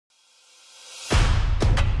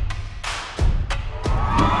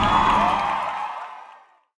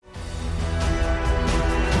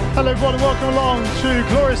Hello everyone and welcome along to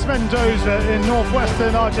glorious Mendoza in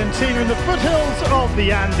northwestern Argentina in the foothills of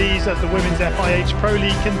the Andes as the Women's FIH Pro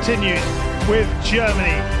League continues with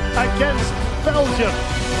Germany against Belgium.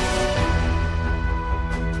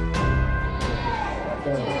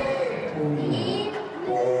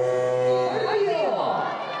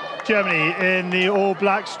 Germany in the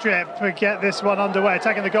all-black strip get this one underway,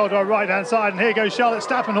 attacking the goal to our right-hand side, and here goes Charlotte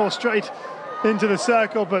Stappenhorst straight into the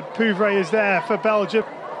circle, but Pouvret is there for Belgium.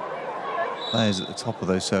 Players at the top of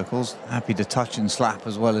those circles, happy to touch and slap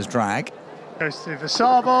as well as drag. Goes to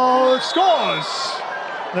Versabel, scores!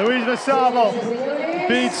 Louise Versabel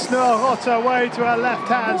beats Rotta away to her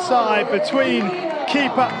left-hand side between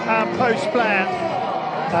keeper and post player.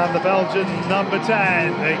 And the Belgian number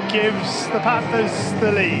 10 gives the Panthers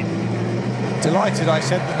the lead. Delighted, I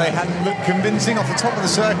said, that they hadn't looked convincing off the top of the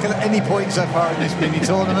circle at any point so far in this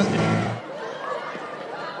mini-tournament.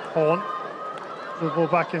 Horn, the ball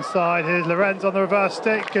back inside. Here's Lorenz on the reverse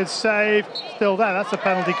stick. Good save. Still there. That's a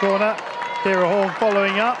penalty corner. Kira Horn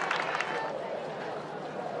following up.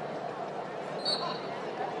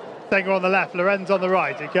 Sanger on the left. Lorenz on the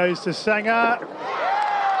right. It goes to Sanger.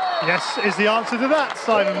 Yes, is the answer to that,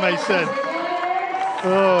 Simon Mason.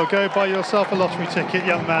 Oh, go buy yourself a lottery ticket,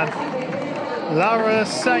 young man. Laura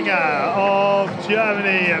Sanger of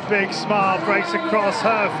Germany, a big smile breaks across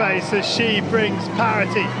her face as she brings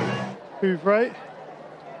parity. Pouvret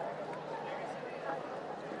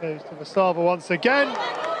goes to Versabel once again,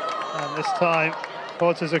 and this time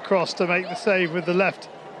Porter's across to make the save with the left.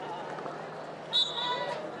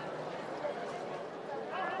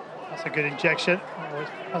 That's a good injection. Oh, it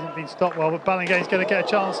hasn't been stopped well, but Ballingane's going to get a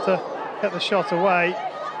chance to get the shot away.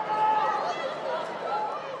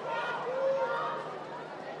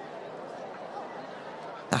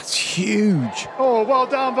 That's huge. Oh, well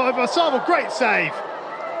done by Versabel, great save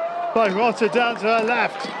by Rotta down to her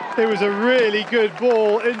left. It was a really good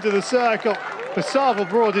ball into the circle. Versabel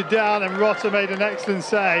brought it down and Rotta made an excellent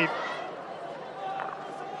save.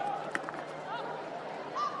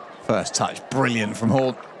 First touch, brilliant from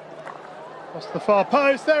Horn. Across the far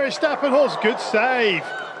post, there is Stappenhorst, good save.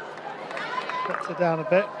 Gets her down a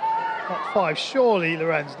bit. Not 5, surely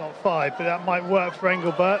Lorenz, not 5, but that might work for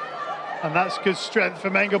Engelbert. And that's good strength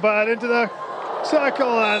from Engelbert into the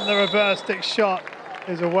circle, and the reverse stick shot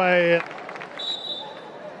is away.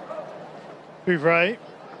 Pouvret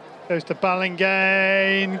goes to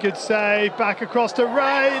Ballingane, good save, back across to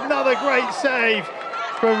Ray, another great save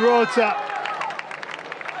from Rotta.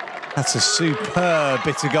 That's a superb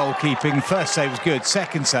bit of goalkeeping. First save was good,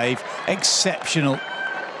 second save, exceptional.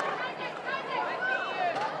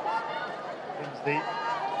 Brings the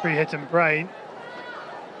free hit and Brain.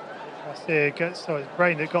 So it's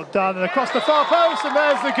Brain that got done, and across the far post, and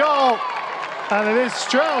there's the goal. And it is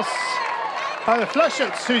Strauss,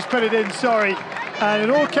 Fleschutz who's put it in, sorry. And it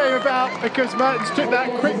all came about because Mertens took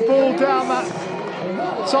that quick ball down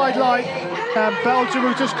that sideline, and Belgium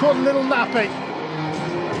were just caught a little napping.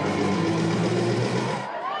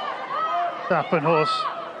 Stappenhorst,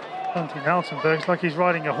 hunting Altenberg, it's like he's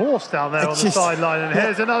riding a horse down there on the sideline. And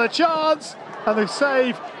here's another chance, and the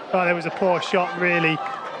save. Oh, there was a poor shot, really.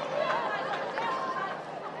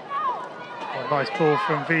 Nice ball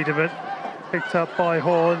from Wiedemann, picked up by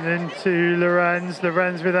Horn into Lorenz.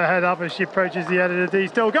 Lorenz with her head up as she approaches the end of the D.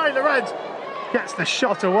 Still going, Lorenz gets the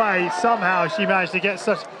shot away. Somehow she managed to get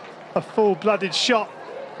such a full-blooded shot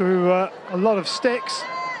through a lot of sticks.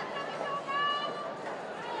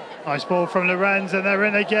 Nice ball from Lorenz, and they're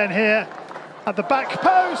in again here at the back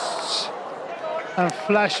post. And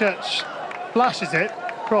Fleschutz flashes it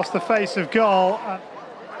across the face of goal.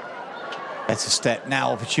 Better step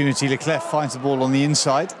now, opportunity. Leclerc finds the ball on the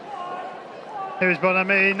inside. Here's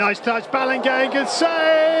Bonamy, nice touch, Ballingane, good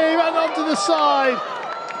save, and onto the side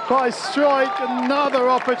by Strike. Another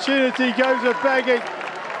opportunity goes a begging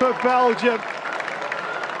for Belgium.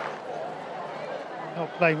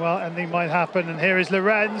 Not playing well, anything might happen, and here is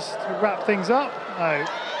Lorenz to wrap things up. No.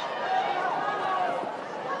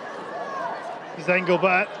 This is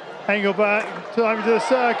Engelbert, time to the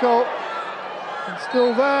circle, and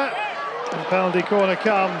still there. And penalty corner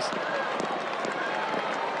comes.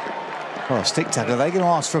 Well, stick tackle. Are they going to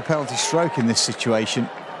ask for a penalty stroke in this situation?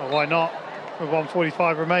 Well, why not? With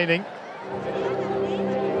 1:45 remaining.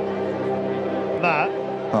 That.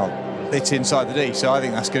 Well, it's inside the D, so I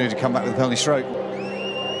think that's going to come back with a penalty stroke.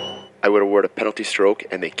 I would award a penalty stroke,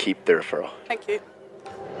 and they keep the referral. Thank you.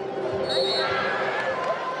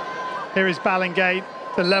 Here is Ballingane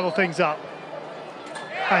to level things up.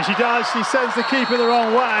 And she does. She sends the keeper the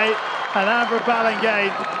wrong way. And Amber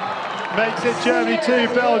Ballingane makes it Germany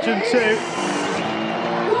 2, Belgium 2.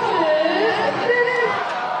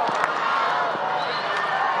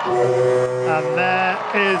 And there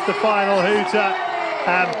is the final hooter,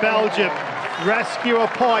 and Belgium rescue a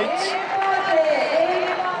point.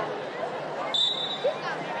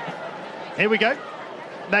 Here we go.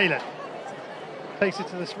 Naylor takes it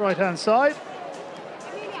to this right-hand side.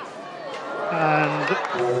 And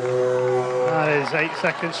that is 8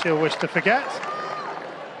 seconds she'll wish to forget.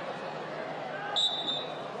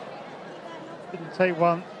 Didn't take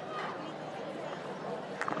one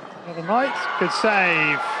the other night. Good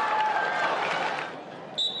save.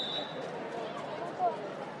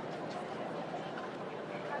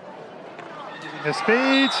 Using her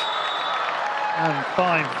speed. And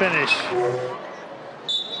fine finish.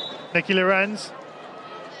 Nikki Lorenz.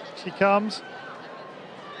 She comes.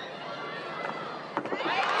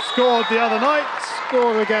 Scored the other night,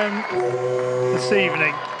 scored again this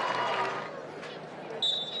evening.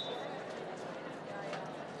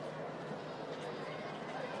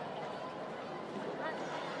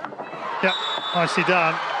 Yep, nicely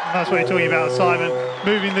done. And that's what you're talking about, Simon,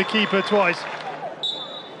 moving the keeper twice.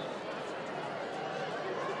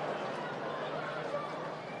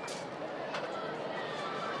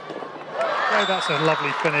 Oh, that's a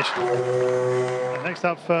lovely finish. And next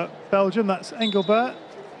up for Belgium, that's Engelbert.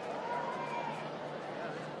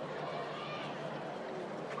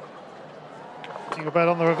 Engelbert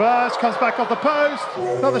on the reverse, comes back off the post,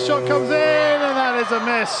 another shot comes in, and that is a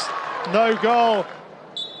miss. No goal.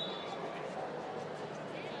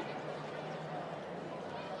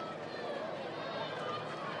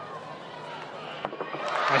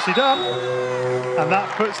 Nicely done. And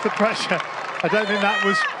that puts the pressure. I don't think that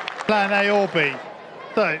was plan A or B.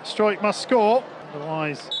 So, Struijk must score,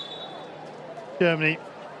 otherwise Germany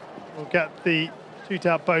will get the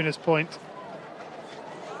shootout bonus point.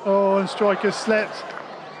 Oh, and Struijk has slipped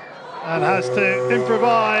and has to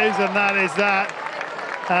improvise, and that is that.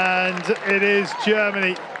 And it is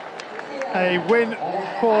Germany. A win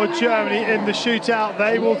for Germany in the shootout.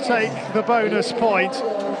 They will take the bonus point.